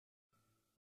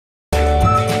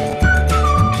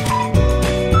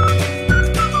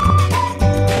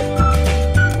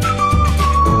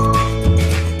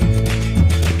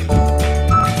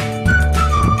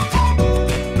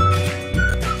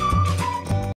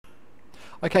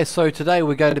Okay, so today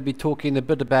we're going to be talking a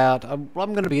bit about, I'm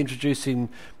going to be introducing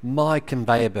my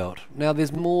conveyor belt. Now,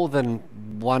 there's more than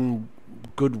one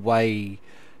good way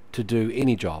to do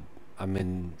any job. I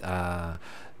mean,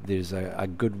 there's a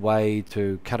good way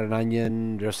to cut an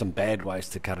onion, there are some bad ways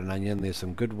to cut an onion, there's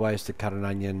some good ways to cut an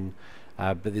onion,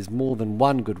 but there's more than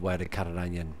one good way to cut an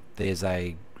onion. There's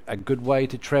a good way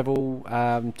to travel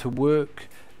to work.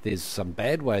 There's some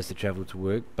bad ways to travel to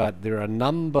work, but there are a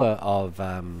number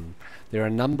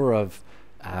of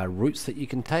routes that you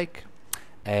can take,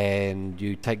 and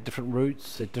you take different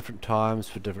routes at different times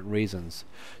for different reasons.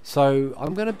 So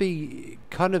I'm going to be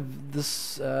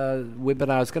this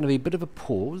webinar is going to be a bit of a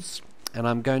pause, and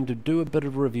I'm going to do a bit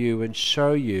of a review and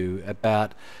show you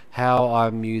about how I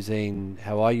use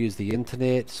the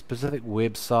internet, specific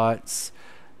websites,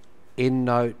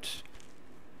 EndNote,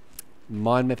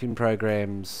 mind mapping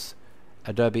programs,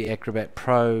 Adobe Acrobat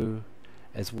Pro,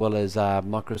 as well as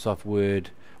Microsoft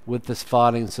Word, with this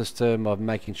filing system of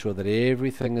making sure that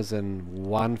everything is in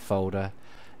one folder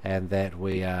and that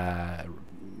we are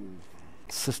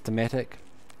systematic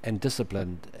and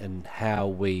disciplined in how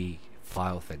we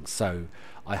file things. So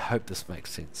I hope this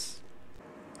makes sense.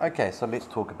 Okay, so let's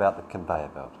talk about the conveyor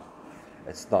belt.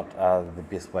 It's not the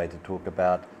best way to talk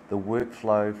about the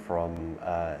workflow from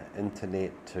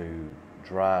internet to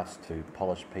drafts to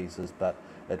polished pieces, but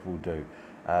it will do.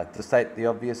 To state the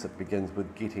obvious, it begins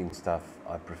with getting stuff.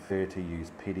 I prefer to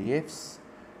use PDFs.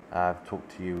 I've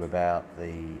talked to you about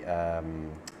the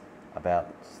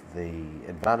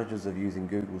advantages of using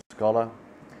Google Scholar,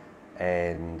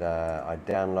 and I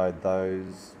download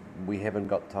those. We haven't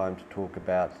got time to talk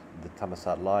about the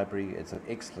Thammasat library. It's an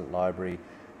excellent library,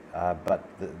 but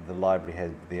the library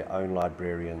has their own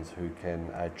librarians who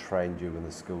can train you in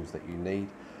the skills that you need.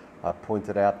 I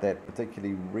pointed out that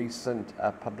particularly recent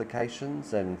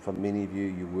publications, and for many of you,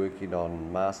 you're working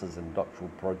on masters and doctoral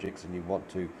projects and you want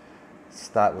to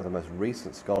start with the most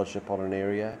recent scholarship on an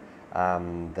area,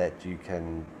 that you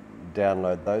can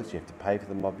download those. You have to pay for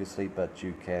them obviously, but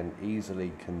you can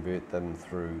easily convert them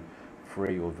through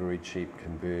free or very cheap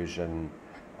conversion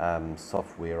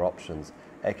software options.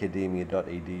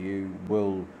 Academia.edu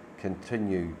will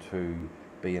continue to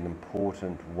be an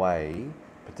important way,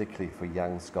 particularly for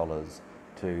young scholars,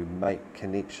 to make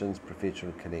connections,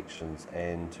 professional connections,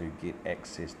 and to get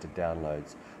access to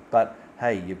downloads. But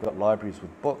hey, you've got libraries with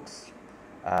books.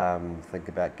 Think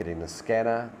about getting a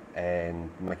scanner and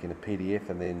making a PDF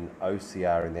and then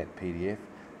OCR in that PDF.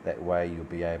 That way you'll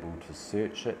be able to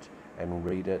search it and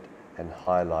read it and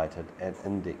highlight it and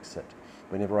index it.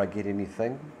 Whenever I get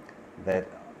anything that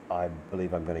I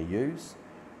believe I'm going to use,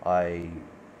 I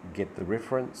get the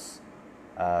reference,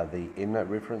 the EndNote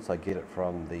reference. I get it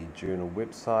from the journal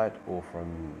website or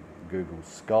from Google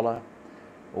Scholar,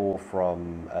 or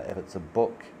from, if it's a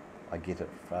book, I get it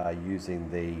using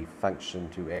the function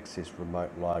to access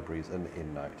remote libraries in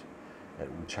EndNote. It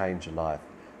will change your life.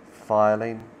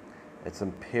 Filing, it's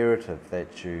imperative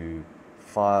that you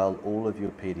file all of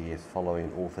your PDFs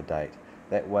following author date.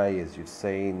 That way, as you've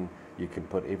seen, you can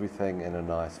put everything in a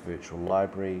nice virtual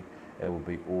library. It will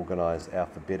be organized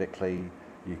alphabetically.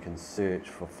 You can search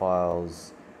for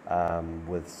files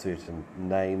with certain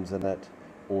names in it,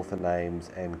 author names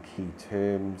and key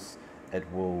terms. It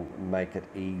will make it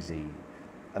easy.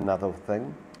 Another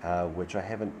thing, which I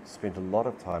haven't spent a lot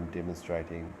of time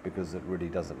demonstrating because it really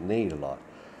doesn't need a lot,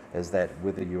 is that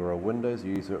whether you're a Windows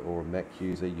user or a Mac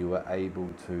user, you are able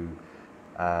to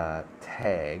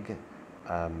tag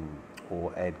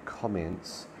or add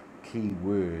comments,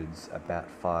 keywords about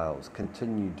files.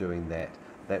 Continue doing that.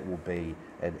 That will be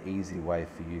an easy way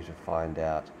for you to find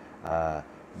out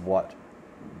what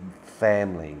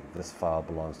family this file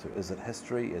belongs to. Is it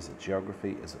history? Is it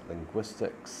geography? Is it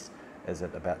linguistics? Is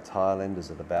it about Thailand? Is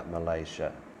it about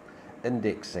Malaysia?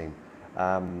 Indexing.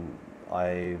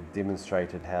 I've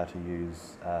demonstrated how to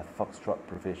use Foxtrot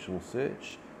Professional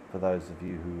Search. For those of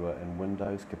you who are in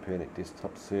Windows, Copernic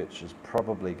Desktop Search is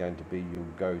probably going to be your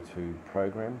go-to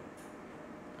program.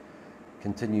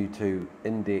 Continue to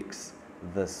index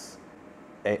this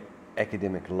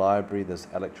academic library, this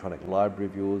electronic library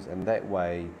of yours, and that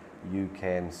way you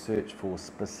can search for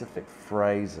specific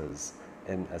phrases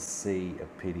in a sea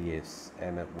of PDFs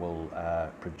and it will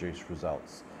produce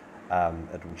results.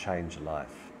 It will change your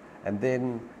life. And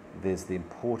then there's the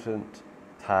important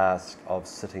task of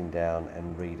sitting down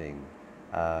and reading.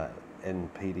 In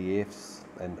PDFs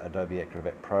and Adobe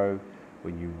Acrobat Pro,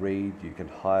 when you read, you can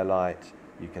highlight,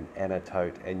 you can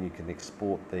annotate, and you can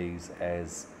export these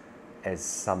as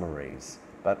summaries.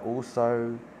 But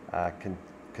also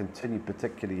continue,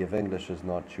 particularly if English is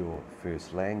not your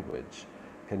first language,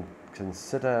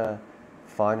 consider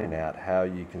finding out how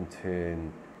you can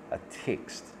turn a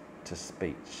text to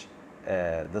speech.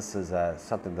 This is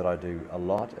something that I do a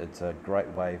lot. It's a great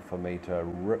way for me to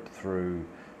rip through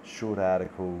short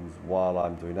articles while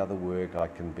I'm doing other work. I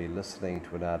can be listening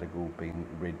to an article being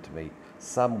read to me.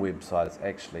 Some websites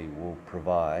actually will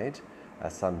provide,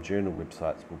 some journal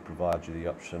websites will provide you the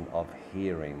option of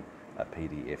hearing a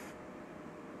PDF.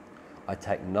 I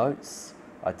take notes.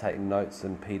 I take notes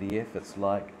in PDF. It's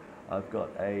like I've got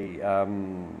a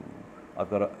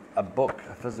book,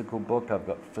 a physical book. I've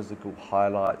got physical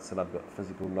highlights and I've got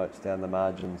physical notes down the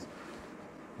margins.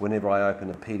 Whenever I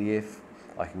open a PDF,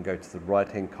 I can go to the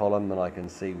right-hand column and I can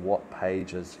see what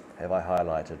pages have I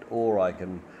highlighted, or I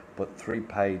can put 3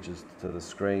 pages to the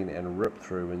screen and rip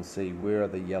through and see where are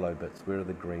the yellow bits, where are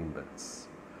the green bits.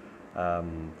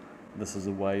 This is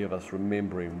a way of us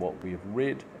remembering what we have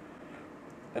read,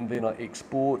 and then I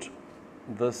export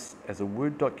this as a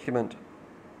Word document.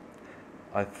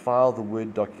 I file the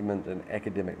Word document in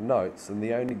academic notes, and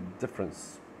the only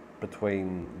difference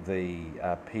between the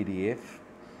PDF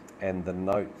and the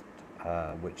note,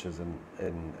 which is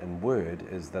in Word,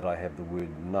 is that I have the word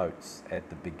notes at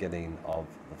the beginning of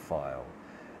the file.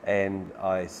 And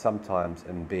I sometimes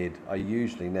embed, I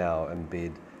usually now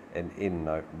embed an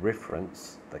EndNote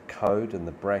reference, the code and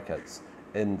the brackets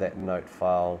in that note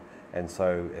file. And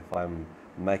so if I'm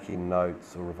making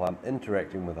notes or if I'm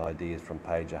interacting with ideas from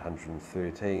page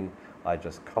 113, I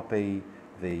just copy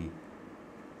the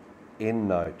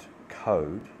EndNote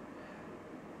code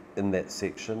in that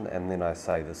section, and then I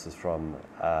say this is from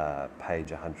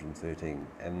page 113,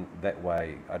 and that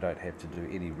way I don't have to do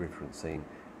any referencing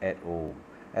at all.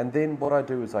 And then what I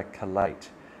do is I collate.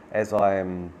 As I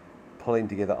am pulling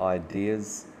together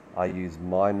ideas, I use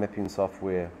mind mapping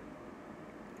software.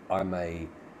 I may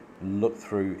look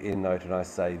through EndNote and I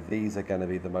say these are going to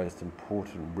be the most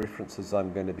important references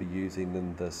I'm going to be using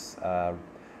in this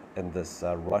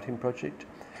writing project,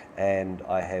 and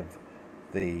I have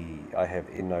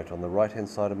EndNote on the right hand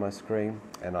side of my screen,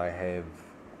 and I have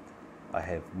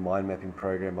mind mapping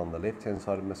program on the left hand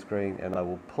side of my screen, and I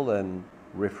will pull in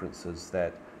references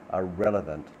that are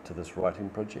relevant to this writing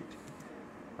project.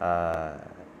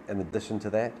 In addition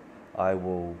to that, I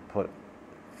will put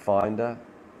Finder,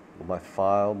 or my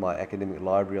file, my academic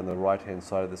library on the right hand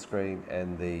side of the screen,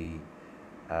 and the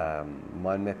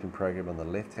mind mapping program on the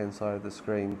left hand side of the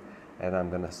screen, and I'm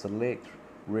going to select.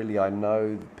 Really, I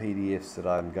know the PDFs that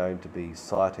I'm going to be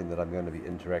citing, that I'm going to be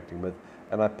interacting with,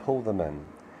 and I pull them in.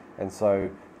 And so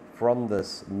from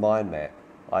this mind map,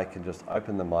 I can just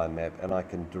open the mind map and I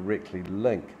can directly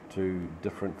link to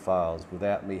different files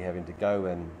without me having to go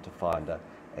into Finder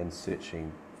and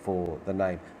searching for the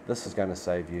name. This is going to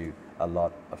save you a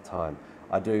lot of time.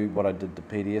 I do what I did to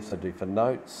PDFs, I do for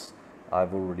notes.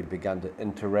 I've already begun to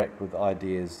interact with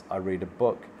ideas. I read a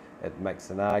book, it makes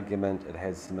an argument, it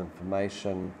has some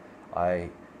information. I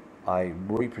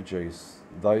reproduce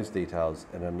those details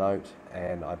in a note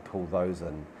and I pull those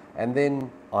in. And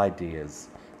then ideas.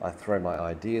 I throw my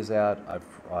ideas out,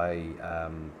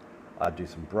 I do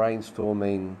some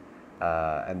brainstorming,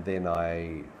 and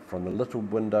then from the little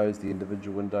windows, the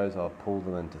individual windows, I'll pull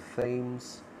them into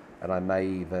themes, and I may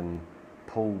even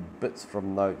pull bits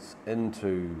from notes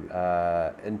into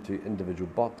individual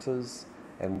boxes.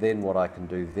 And then what I can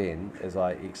do then is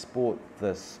I export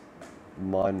this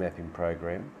mind mapping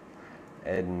program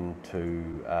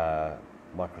into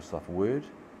Microsoft Word,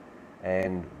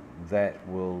 and that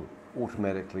will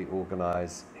automatically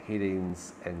organize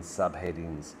headings and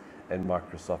subheadings in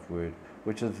Microsoft Word,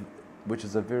 which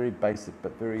is a very basic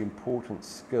but very important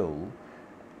skill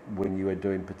when you are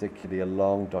doing particularly a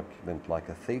long document like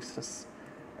a thesis.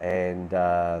 And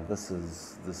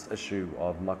this issue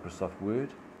of Microsoft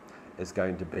Word is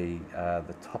going to be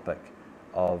the topic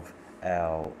of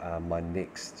my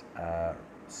next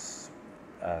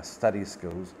study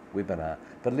skills webinar.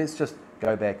 But let's just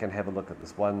go back and have a look at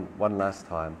this one last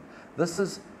time. This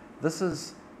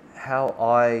is how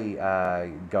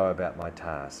I go about my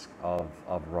task of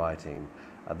writing.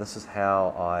 This is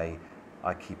how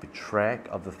I keep a track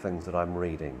of the things that I'm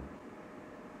reading.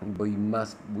 You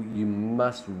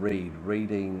must read.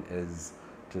 Reading is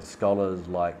to scholars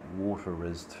like water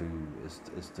is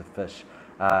to fish.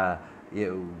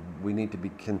 We need to be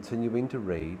continuing to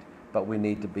read, but we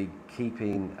need to be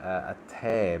keeping a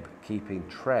tab, keeping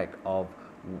track of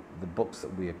the books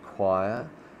that we acquire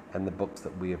and the books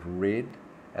that we have read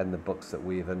and the books that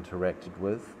we have interacted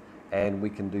with. And we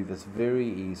can do this very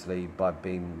easily by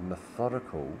being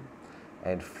methodical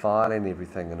and filing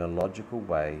everything in a logical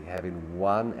way, having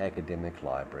one academic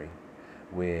library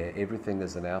where everything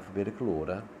is in alphabetical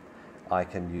order. I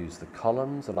can use the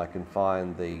columns and I can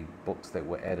find the books that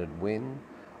were added when.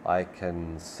 I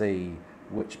can see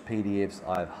which PDFs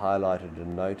I've highlighted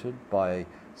and noted by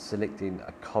selecting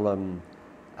a column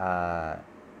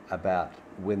about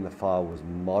when the file was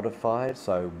modified.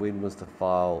 So when was the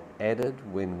file added,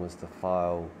 when was the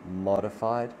file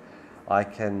modified. I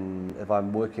can, if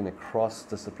I'm working across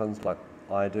disciplines like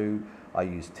I do, I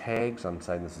use tags. I'm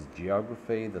saying this is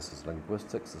geography, this is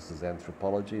linguistics, this is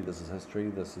anthropology, this is history,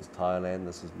 this is Thailand,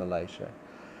 this is Malaysia.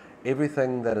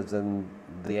 Everything that is in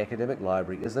the academic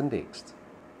library is indexed.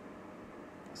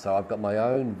 So I've got my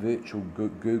own virtual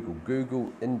Google.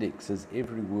 Google indexes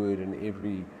every word in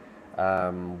every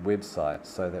website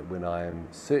so that when I am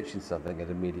searching something, it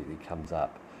immediately comes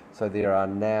up. So there are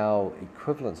now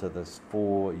equivalents of this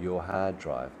for your hard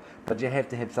drive, but you have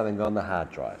to have something on the hard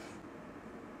drive.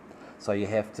 So you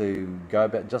have to go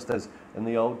about, just as in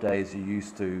the old days you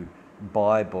used to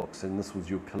buy books and this was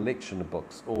your collection of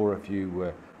books, or if you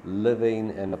were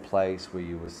living in a place where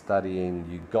you were studying,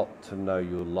 you got to know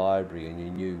your library and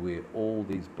you knew where all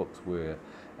these books were,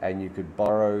 and you could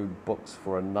borrow books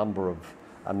for a number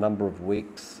of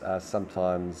weeks,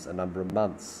 sometimes a number of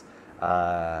months,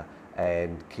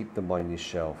 and keep them on your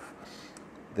shelf.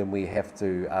 Then we have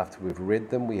to, after we've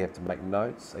read them, we have to make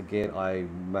notes. Again, I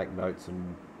make notes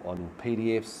on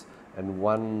PDFs in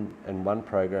one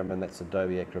program, and that's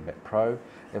Adobe Acrobat Pro.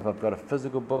 If I've got a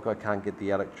physical book I can't get the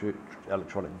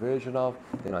electronic version of,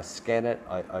 then I scan it,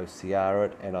 I OCR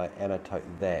it, and I annotate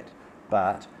that.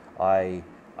 But I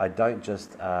don't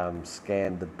just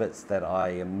scan the bits that I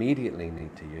immediately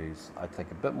need to use. I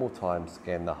take a bit more time,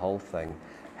 scan the whole thing,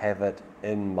 have it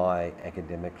in my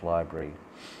academic library.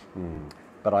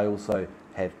 But I also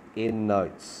have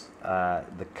endnotes,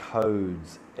 the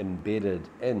codes embedded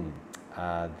in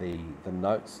the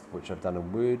notes, which I've done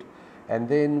in Word. And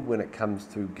then when it comes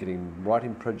to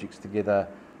writing projects together,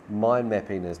 mind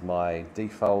mapping is my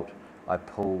default. I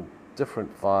pull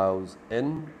different files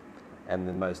in, and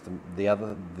the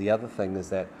other thing is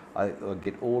that I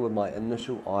get all of my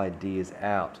initial ideas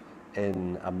out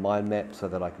in a mind map so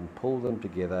that I can pull them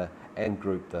together and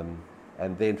group them.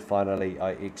 And then finally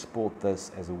I export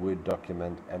this as a Word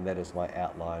document, and that is my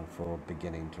outline for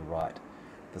beginning to write.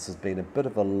 This has been a bit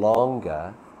of a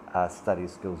longer study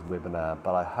skills webinar,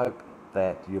 but I hope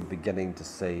that you're beginning to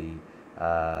see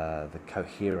the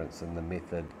coherence in the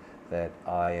method that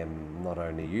I am not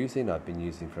only using, I've been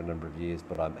using for a number of years,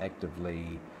 but I'm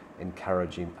actively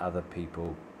encouraging other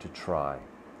people to try.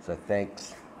 So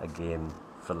thanks again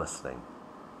for listening.